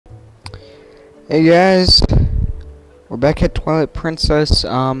Hey guys, we're back at Twilight Princess.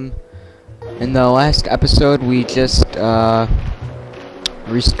 In the last episode we just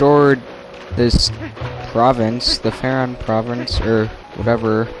restored this province, the Pharaon province, or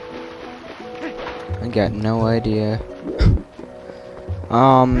whatever. I got no idea.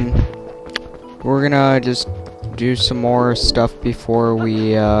 We're gonna just do some more stuff before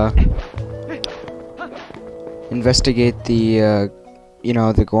we investigate the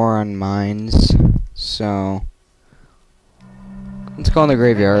the Goron mines. So let's go in the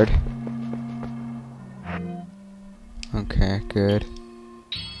graveyard. Okay, good.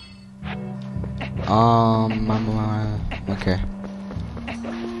 Okay.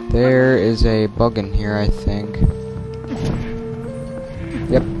 There is a bug in here, I think.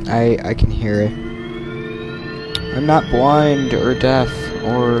 Yep, I can hear it. I'm not blind or deaf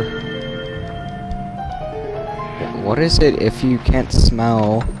or... What is it if you can't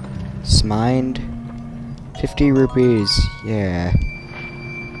smell? Smind? 50 rupees, yeah.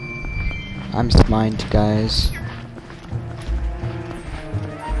 I'm smind, guys.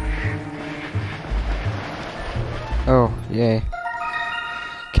 Oh, yay.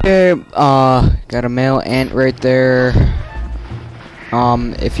 Okay, got a male ant right there.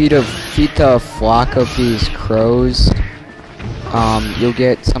 If you defeat a flock of these crows, you'll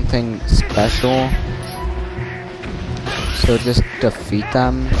get something special. So just defeat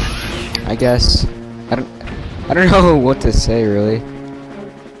them, I guess. I don't know what to say, really.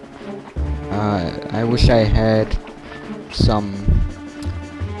 I wish I had some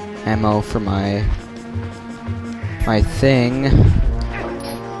ammo for my thing.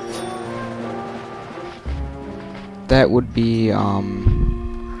 That would be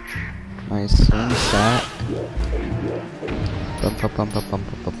my slingshot.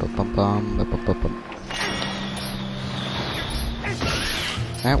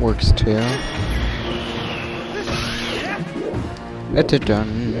 That works too. It's done.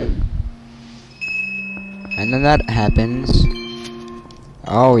 And then that happens.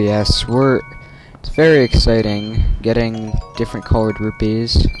 Oh yes, it's very exciting getting different colored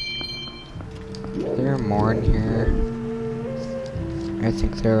rupees. There are more in here. I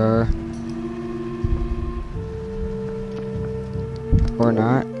think there are. Or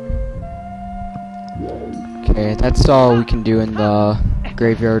not. Okay, that's all we can do in the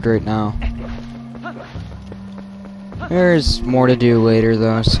graveyard right now. There's more to do later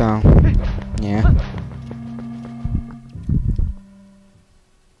though, so yeah.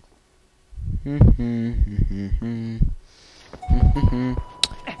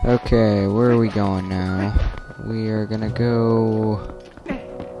 Okay, where are we going now? We are gonna go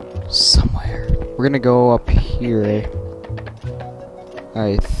somewhere. We're gonna go up here.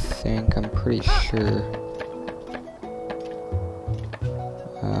 I think, I'm pretty sure.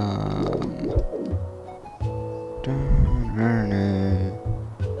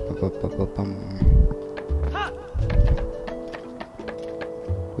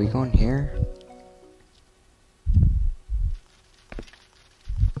 We going here?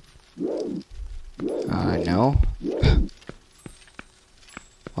 No.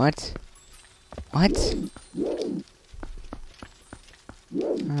 What? What?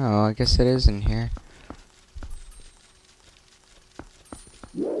 Oh, I guess it is in here.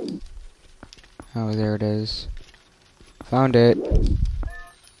 Oh, there it is. Found it.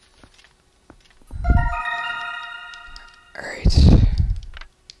 Alright.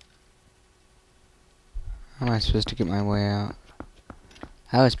 How am I supposed to get my way out?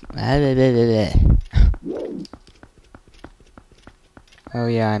 Oh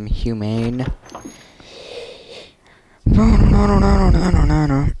yeah, I'm humane. No.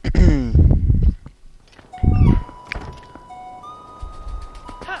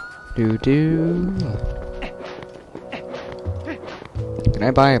 Do. Can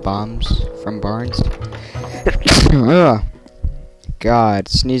I buy bombs from Barnes? Ugh. God,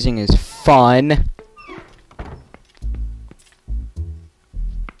 sneezing is fun.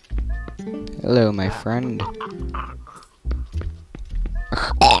 Hello, my friend.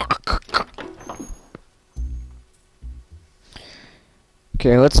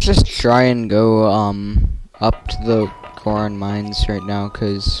 Okay, let's just try and go up to the Goron mines right now,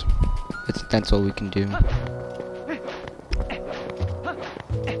 cause that's all we can do.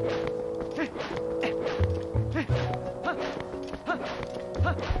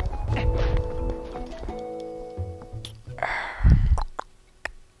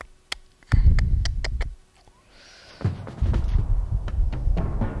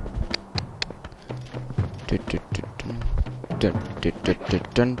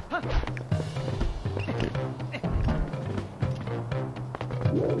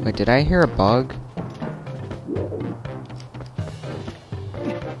 Wait, did I hear a bug?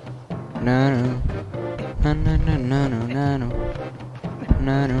 No, no. No, no, no, no, no, no, no.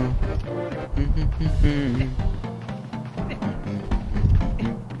 No, no.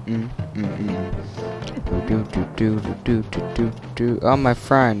 Oh, my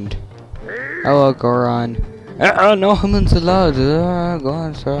friend. Hello, Goron. No, I'm in salad. Go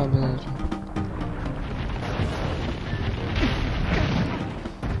on, stop.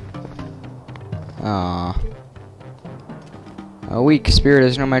 Aww. A weak spirit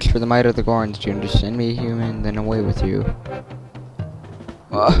is no match for the might of the Gorons. Do you understand me, human? Then away with you.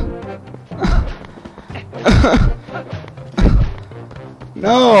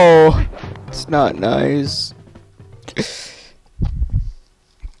 No! It's not nice.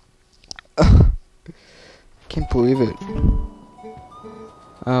 Can't believe it.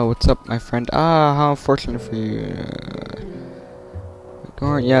 Oh, what's up, my friend? Ah, how unfortunate for you.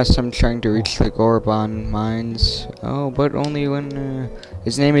 Goron, yes, I'm trying to reach the Gorbon mines. Oh, but only when,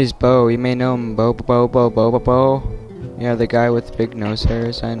 his name is Bo. You may know him. Bo. Yeah, the guy with the big nose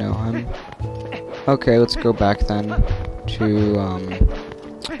hairs. I know him. Okay, let's go back then to,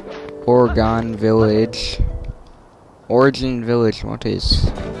 Origin Village. What is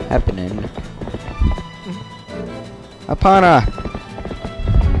happening? Apana!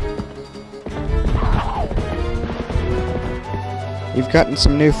 You've gotten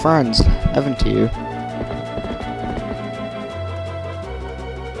some new friends, haven't you?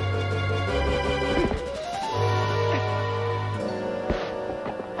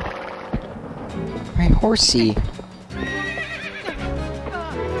 My horsey.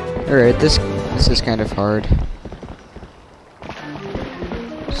 Alright, this is kind of hard.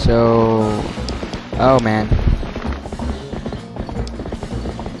 So, oh man.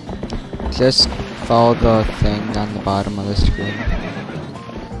 Just follow the thing on the bottom of the screen.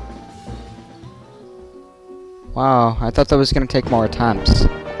 Wow, I thought that was gonna take more attempts.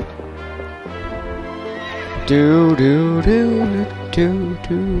 Do.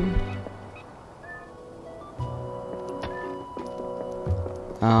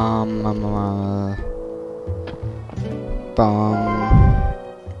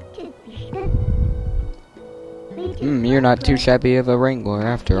 You're not too shabby of a wrangler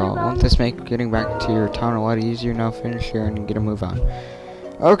after all. Won't this make getting back to your town a lot easier? Now finish here and get a move on.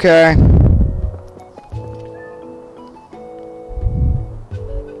 Okay.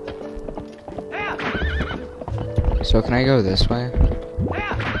 So can I go this way?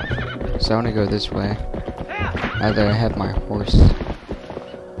 So I want to go this way. Now that I have my horse.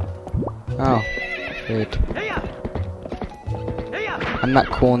 Oh, wait. I'm not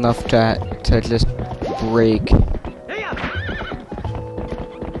cool enough to just break.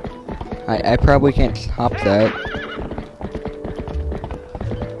 I probably can't hop that.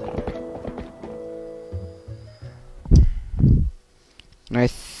 And I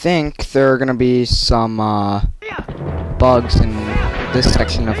think there are gonna be some bugs in this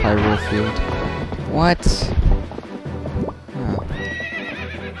section of Hyrule Field. What? Oh.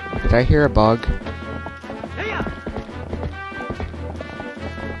 Did I hear a bug?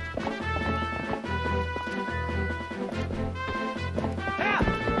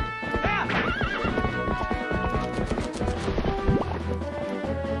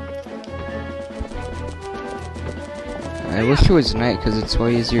 I wish it was night because it's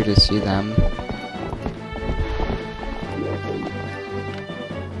way easier to see them.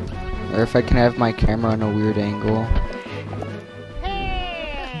 Or if I can have my camera on a weird angle.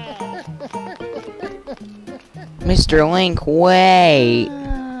 Mr. Link, wait!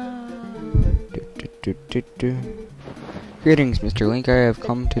 Greetings, Mr. Link. I have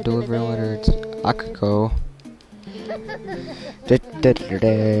come to deliver a letter. It's Akiko.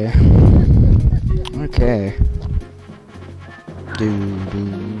 Okay.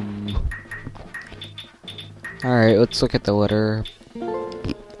 Alright, let's look at the letter.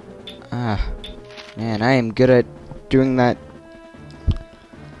 Ah, man, I am good at doing that.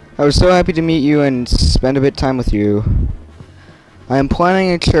 I was so happy to meet you and spend a bit of time with you. I am planning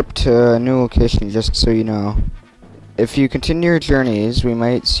a trip to a new location, just so you know. If you continue your journeys, we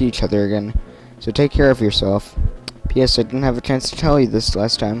might see each other again. So take care of yourself. P.S. I didn't have a chance to tell you this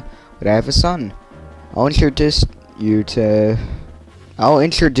last time, but I have a son. I'll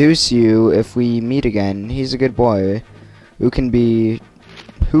introduce you if we meet again. He's a good boy who can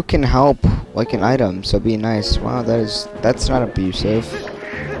help like an item, so be nice. Wow, that's not abusive.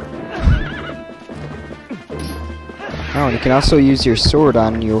 Oh, and you can also use your sword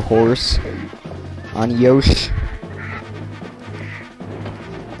on your horse. On Yosh.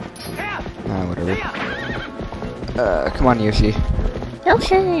 Ah, whatever. Come on, Yoshi.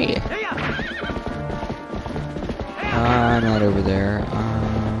 Yoshi! Not over there.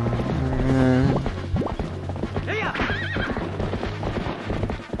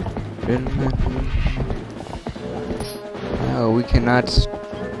 No, we cannot.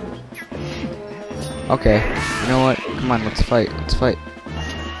 Okay, you know what? Come on, let's fight. Let's fight.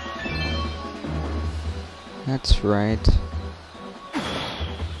 That's right.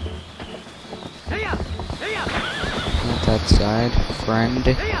 Not that side,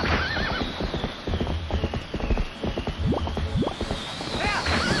 friend.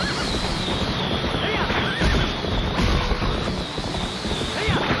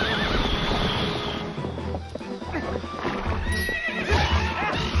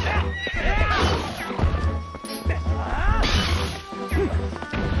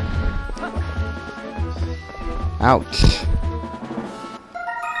 Ouch.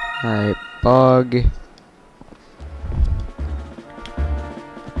 Alright, bug.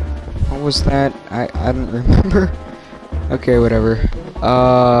 What was that? I don't remember. Okay, whatever.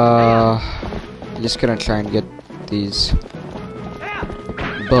 Just gonna try and get these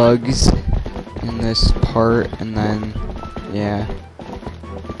bugs in this part, and then, yeah.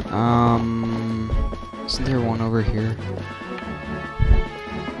 Isn't there one over here?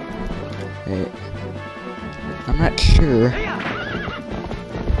 Wait. I'm not sure.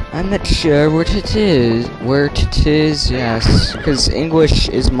 I'm not sure what it is. Where it is, yes. Because English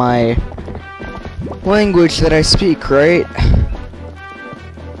is my language that I speak, right?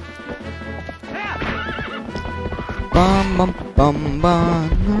 Bum bum bum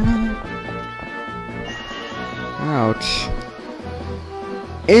bum. Ouch.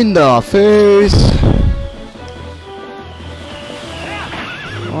 In the face!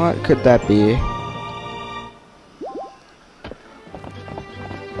 What could that be?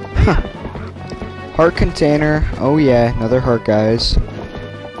 Huh. Heart container. Oh yeah, another heart, guys.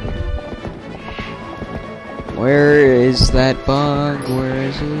 Where is that bug? Where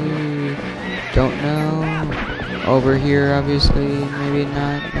is he? Don't know. Over here, obviously. Maybe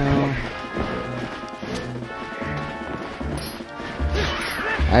not. No.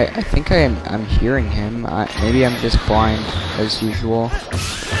 I think I'm hearing him. Maybe I'm just blind as usual.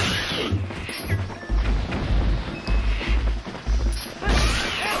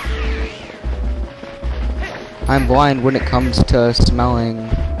 I'm blind when it comes to smelling.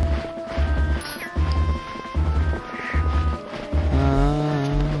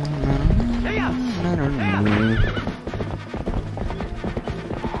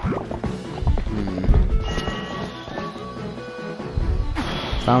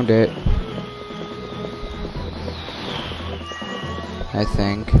 Found it. I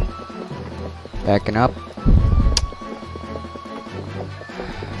think. Backing up.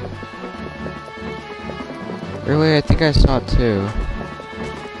 Really? I think I saw it too.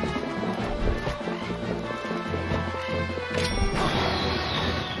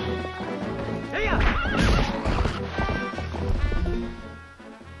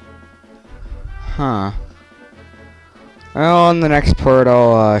 Huh. Well, in the next part,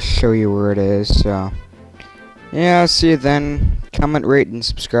 I'll show you where it is, so. Yeah, I'll see you then. Comment, rate, and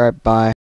subscribe. Bye.